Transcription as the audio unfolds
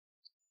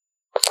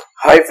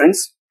Hi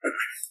friends,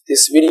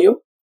 this video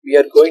we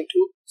are going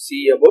to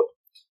see about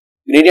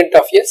gradient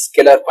of a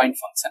scalar point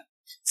function.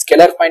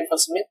 Scalar point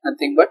function means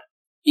nothing but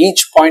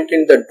each point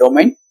in the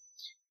domain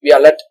we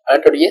allotted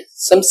a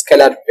some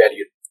scalar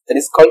value, that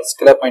is called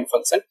scalar point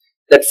function.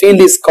 That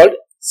field is called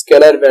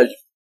scalar value,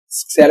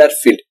 scalar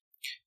field.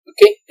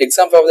 Okay,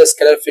 example of the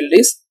scalar field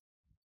is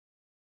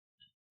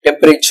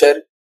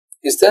temperature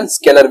is the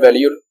scalar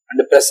value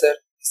and pressure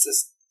is the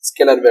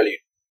scalar value.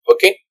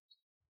 Okay.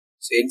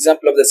 So,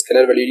 example of the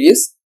scalar value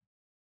is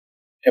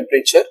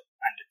temperature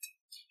and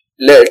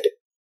let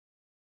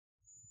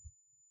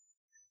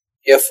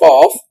f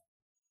of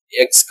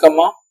x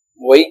comma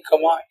y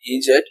comma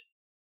z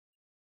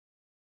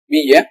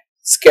be a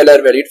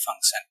scalar valued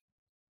function.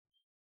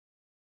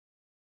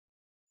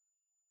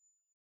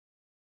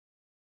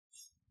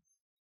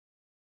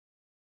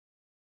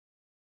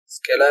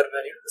 Scalar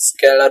value,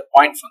 scalar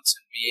point function.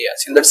 We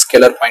assume that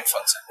scalar point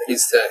function, that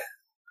is the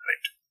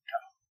correct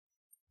term.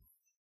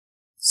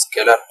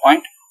 Scalar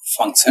point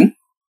function.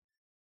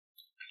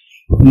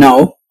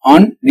 Now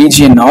on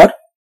region R,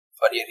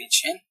 for a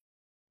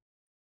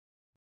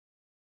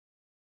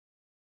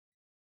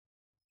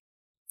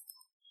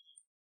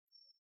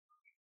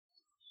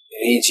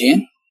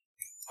region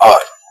R.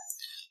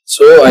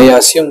 So I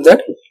assume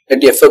that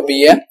let f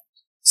be a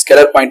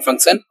scalar point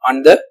function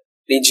on the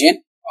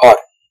region R.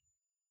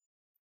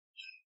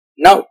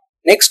 Now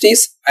next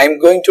is I am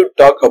going to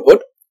talk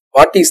about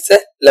what is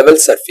the level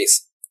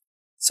surface.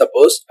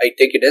 Suppose I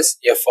take it as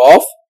f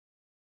of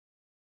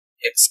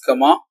x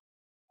comma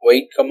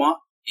y comma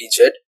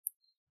z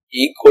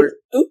equal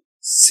to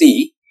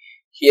c.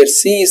 Here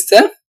c is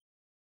the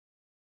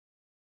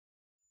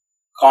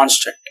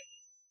constant.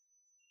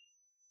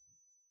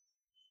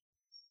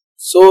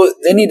 So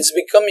then it's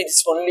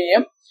only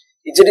a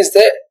z is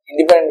the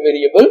independent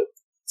variable.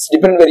 It's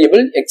dependent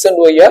variable, x and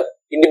y are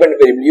independent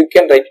variable. You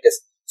can write it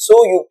as.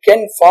 So you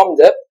can form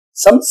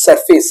some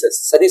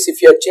surfaces. That is,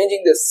 if you are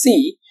changing the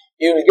c,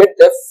 you will get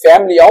the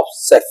family of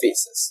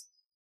surfaces.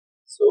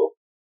 So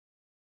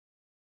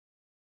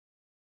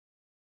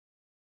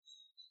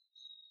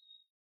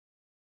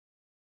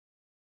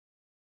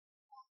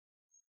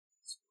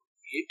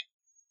it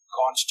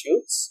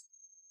constitutes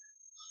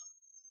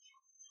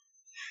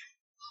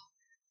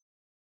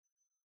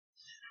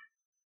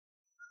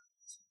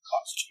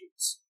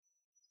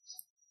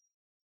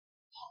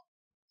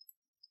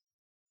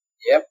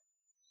a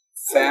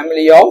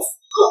family of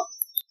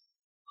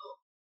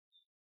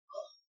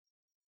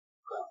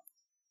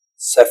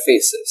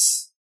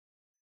surfaces.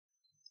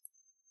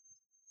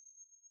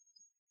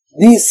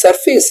 These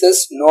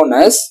surfaces known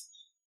as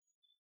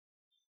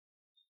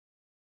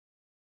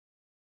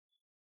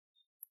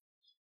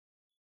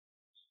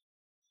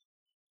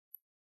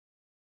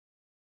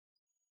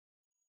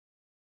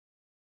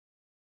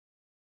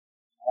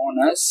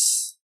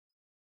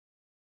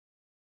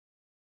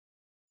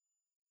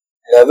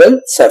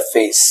level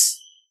surface.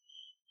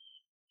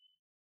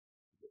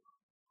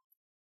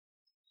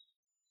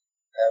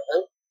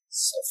 Level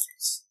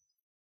surface.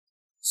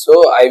 So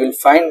I will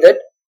find that.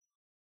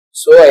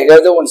 So I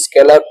have the one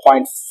scalar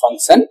point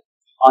function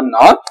on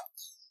R,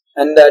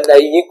 and that I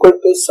equal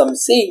to some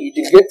c.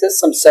 It will get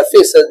some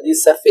surfaces.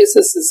 These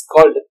surfaces is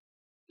called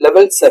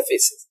level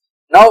surfaces.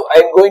 Now I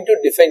am going to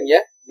define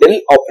a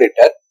del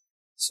operator.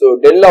 So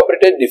del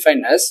operator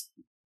defined as.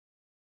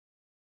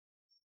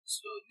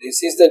 So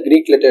this is the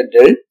Greek letter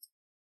del.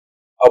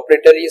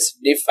 Operator is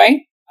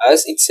defined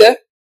as it's a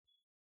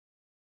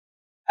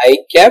I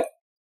cap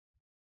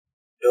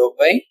dou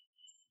by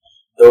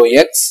dou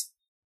x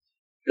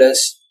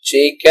plus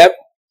j cap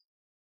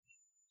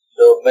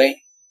dou by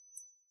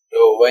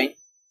dou y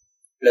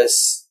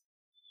plus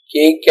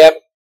k cap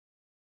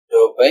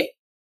dou by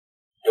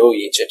dou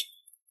z.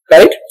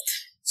 Correct?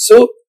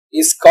 So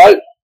is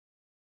called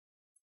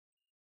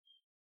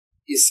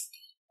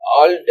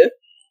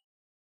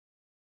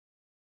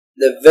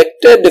the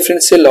vector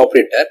differential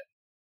operator.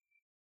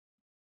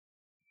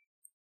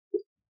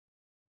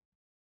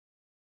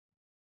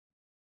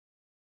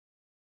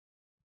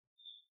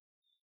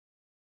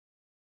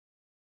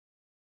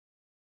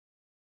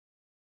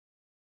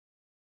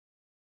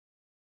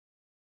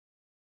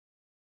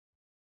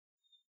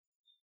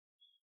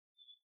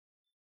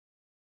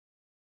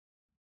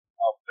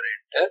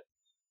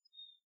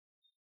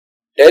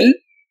 Del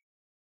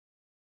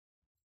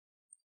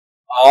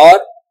or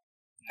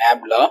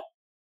nabla.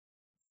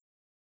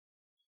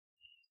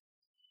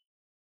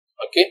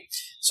 Okay,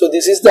 so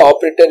this is the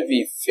operator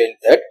we filled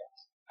that,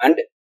 and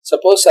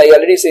suppose I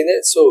already said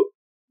that. So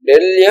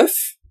del f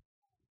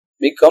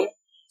become,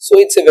 so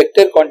it's a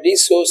vector quantity.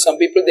 So some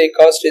people they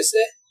cast as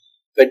a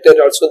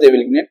vector also they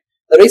will ignore.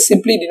 Otherwise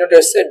simply denote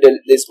as a del.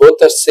 These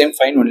both are same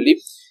fine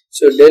only.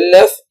 So del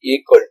f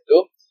equal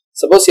to,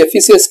 suppose f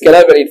is a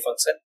scalar valued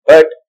function,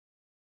 but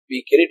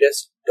we get it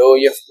as dou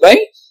f by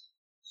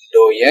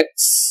dou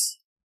x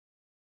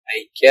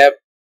I cap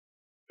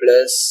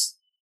plus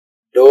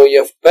dou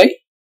f by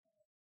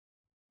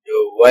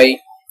dou y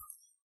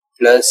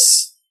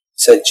plus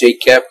j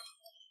cap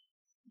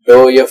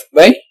dou f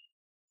by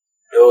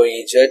dou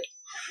dou z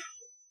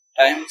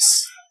times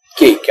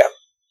k cap.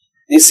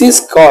 This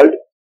is called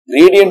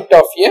gradient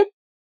of a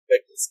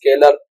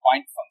scalar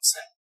point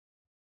function.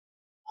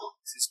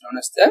 This is known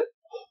as the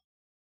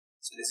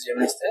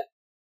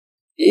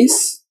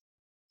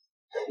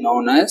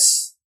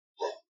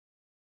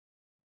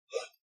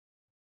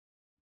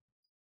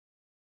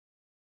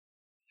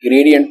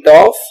gradient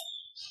of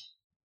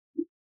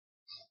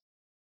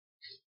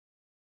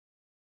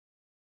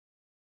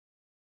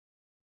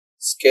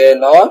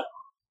scalar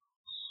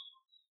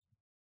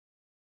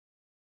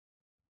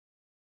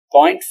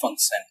point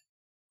function.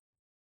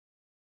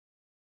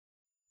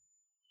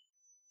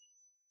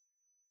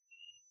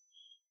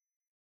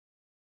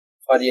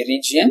 For a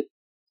region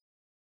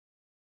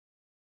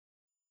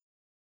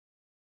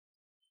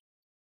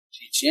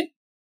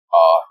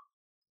R.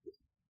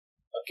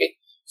 Okay,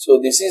 so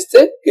this is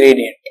the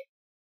gradient.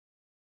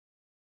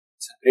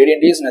 So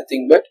gradient is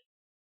nothing but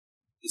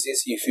this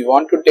is if you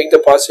want to take the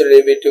partial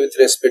derivative with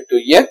respect to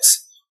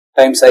x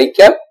times I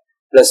cap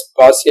plus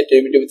partial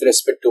derivative with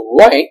respect to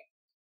y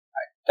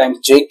times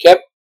j cap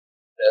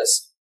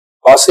plus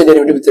partial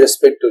derivative with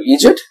respect to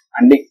z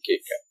and k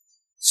cap.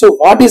 So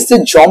what is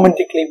the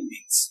geometrically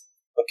means?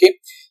 Okay,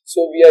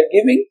 so we are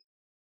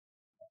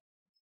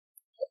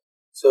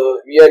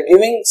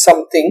giving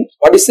something.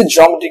 What is the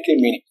geometrical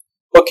meaning?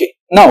 Okay,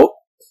 now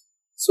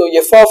so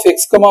f of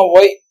x comma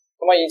y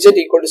comma z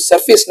equal to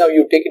surface. Now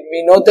you take it.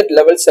 We know that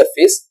level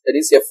surface, that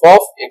is f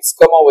of x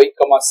comma y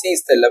comma c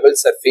is the level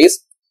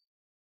surface.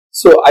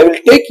 So I will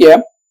take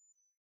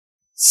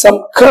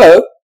some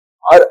curve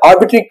or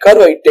arbitrary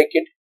curve. I take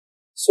it.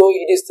 So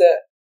it is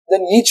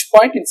then each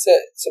point it's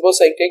suppose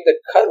I take the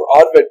curve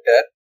r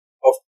vector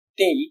of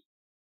t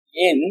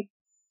in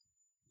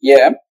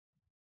a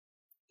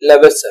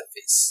level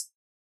surface.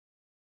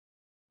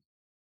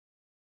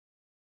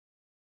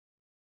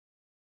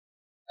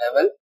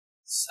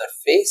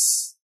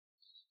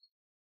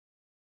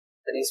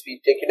 That is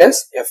we take it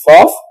as f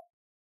of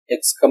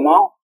x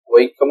comma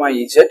y comma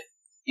z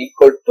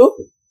equal to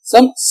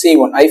some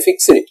c1. I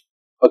fix it.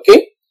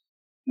 Okay.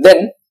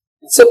 Then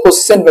it's a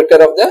position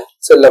vector of the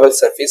level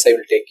surface. I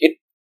will take it.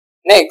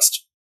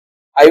 Next,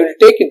 I will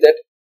take it that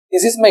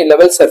this is my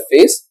level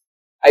surface.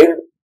 I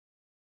will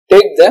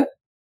take the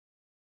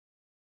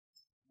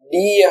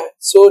d.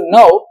 So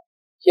now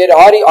here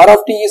r of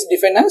t is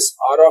defined as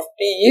r of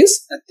t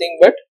is nothing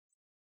but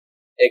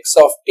x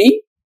of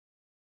t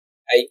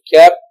I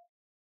cap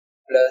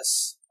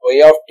plus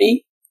y of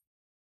t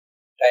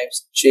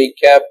times j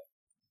cap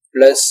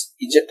plus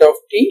z of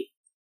t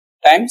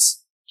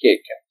times k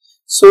cap.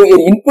 So your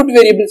input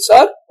variables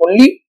are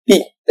only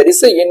t. That is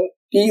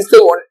t is the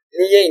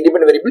only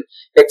independent variable.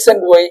 X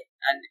and y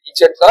and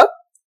z are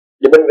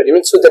dependent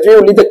variables. So that way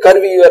only the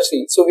curve you are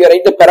seeing. So we are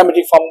writing the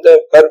parametric from the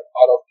curve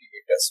r of t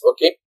vectors.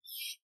 Okay.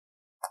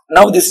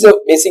 Now this is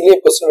basically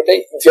a question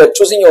vector. If you are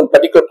choosing your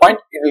particular point,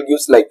 it will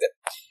give like that.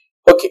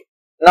 Okay.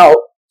 Now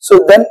so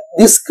then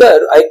this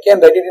curve I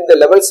can write it in the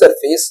level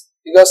surface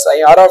because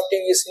r of t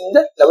is in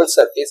the level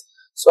surface.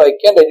 So I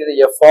can write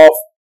it f of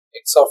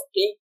x of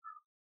t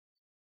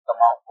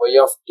comma y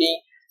of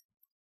t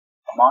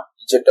comma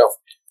z of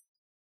t.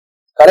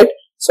 Correct?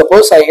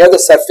 Suppose I have the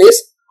surface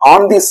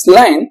on this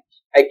line,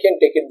 I can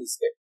take it this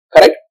way.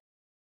 Correct?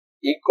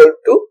 Equal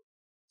to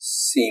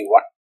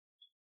c1.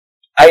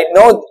 I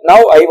know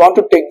now I want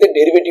to take the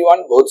derivative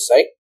on both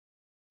sides.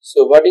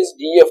 So what is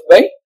df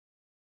by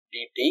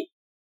dt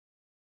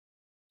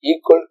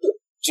equal to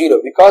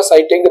 0 because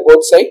I take the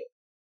both side.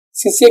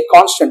 This is a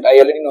constant. I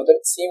already know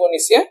that c1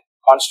 is a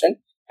constant.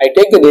 I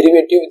take the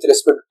derivative with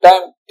respect to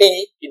time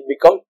t, it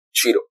becomes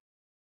 0.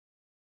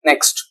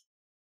 Next,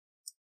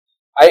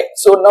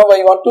 so now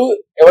I want to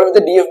evaluate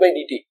the df by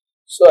dt.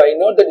 So I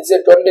know that is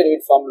a total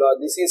derivative formula.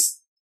 This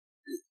is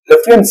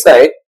left hand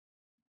side.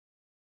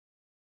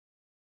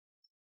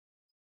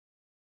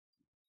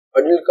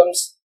 What will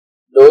comes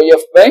dou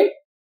f by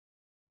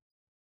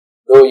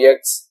dou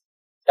x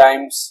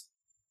times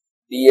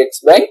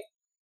dx by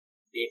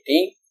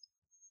dt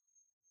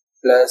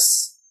plus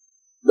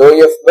dou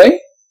f by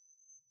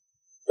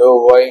dou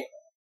y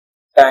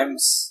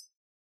times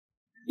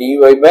dy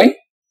by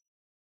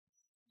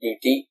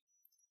dt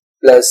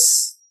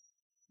plus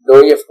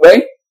dou f by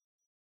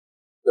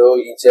dou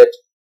z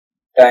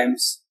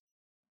times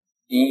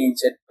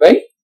dz by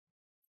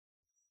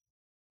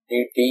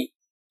dt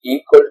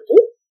equal to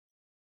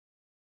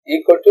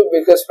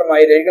because from my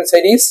right hand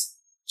side is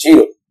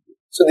 0.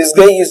 So this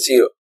guy is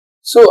 0.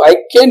 So I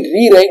can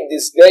rewrite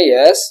this guy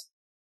as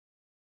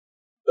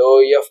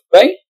dou f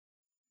by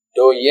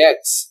dou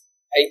x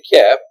I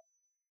cap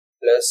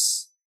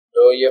plus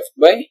dou f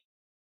by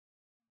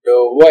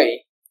dou y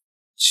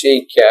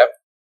j cap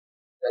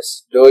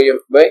plus dou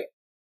f by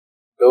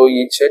dou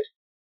z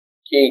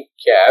k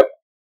cap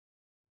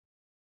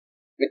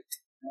with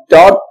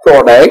dot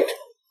product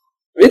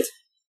with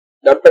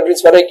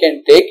what I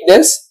can take it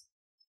as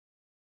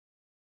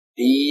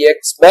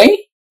dx by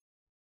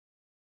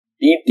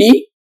dt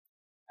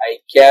I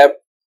cap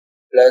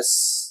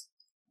plus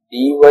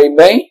dy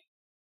by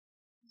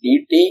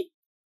dt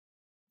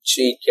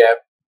j cap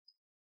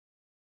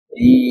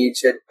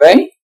dz by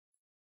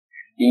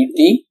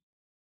dt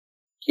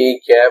k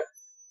cap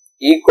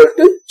equal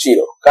to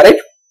 0.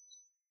 Correct?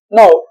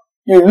 Now,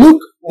 you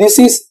look, this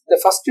is the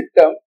first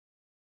term.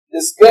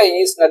 This guy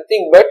is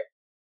nothing but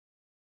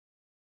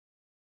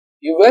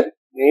your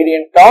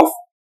gradient of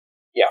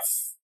f.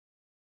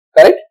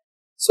 Correct?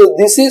 So,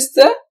 this is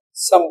the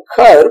some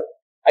curve.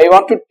 I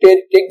want to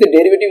take the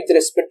derivative with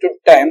respect to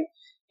time.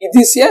 It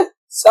is a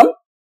some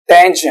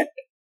tangent.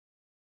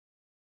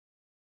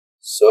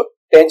 So,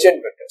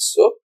 tangent vector.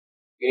 So,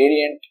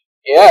 gradient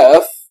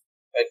f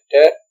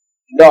vector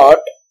dot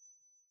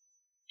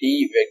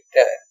t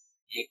vector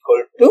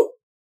equal to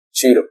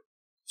 0.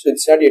 So,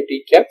 it's not a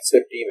t cap, so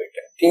t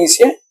vector. T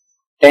is a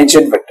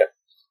tangent vector.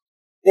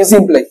 This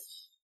implies.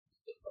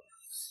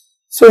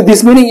 So,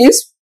 this meaning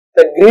is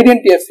the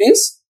gradient f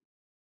is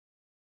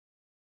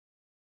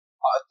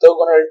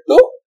orthogonal to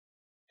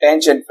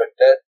tangent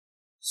vector.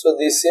 So,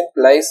 this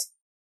implies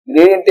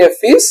gradient f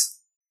is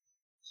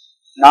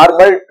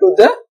normal to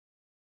the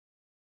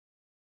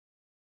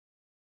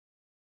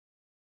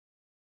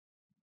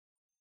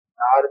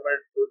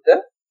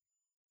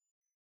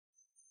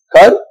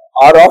curve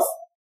r of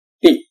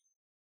t.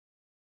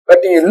 But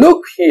you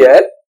look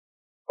here,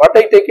 what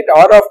I take it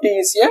r of t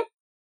is a,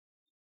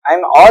 I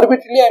am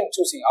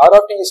choosing, r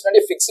of t is not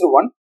a fixed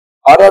one,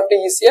 r of t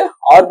is a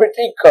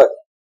arbitrary curve.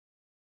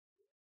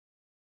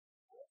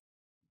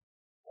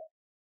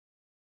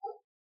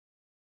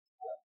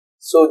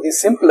 So,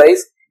 this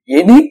implies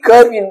any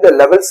curve in the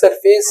level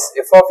surface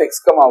f of x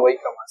comma y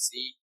comma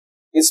c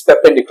is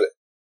perpendicular.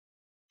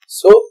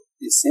 So,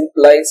 this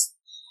implies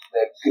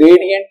the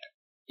gradient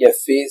f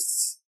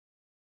is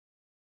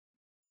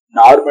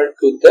normal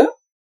to the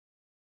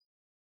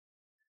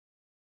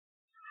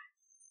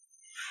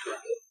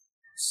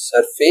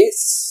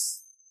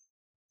surface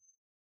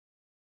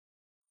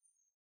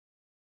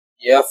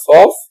f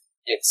of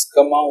x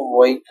comma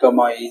y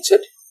comma z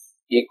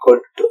equal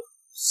to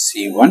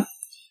c1.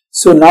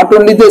 So, not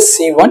only the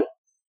c1,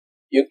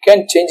 you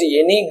can change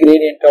any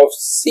gradient of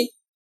c,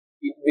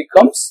 it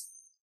becomes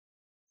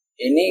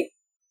any,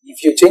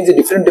 if you change the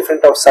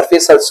different of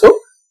surface also,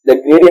 the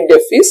gradient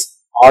f is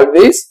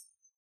always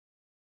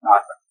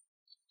normal.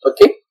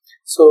 Okay.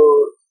 So,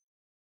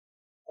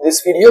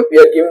 this video we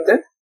are giving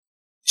the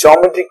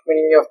geometric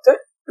meaning of the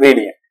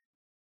gradient.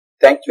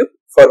 Thank you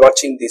for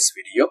watching this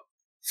video.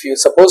 If you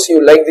suppose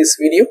you like this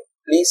video,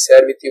 please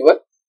share with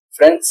your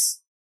friends.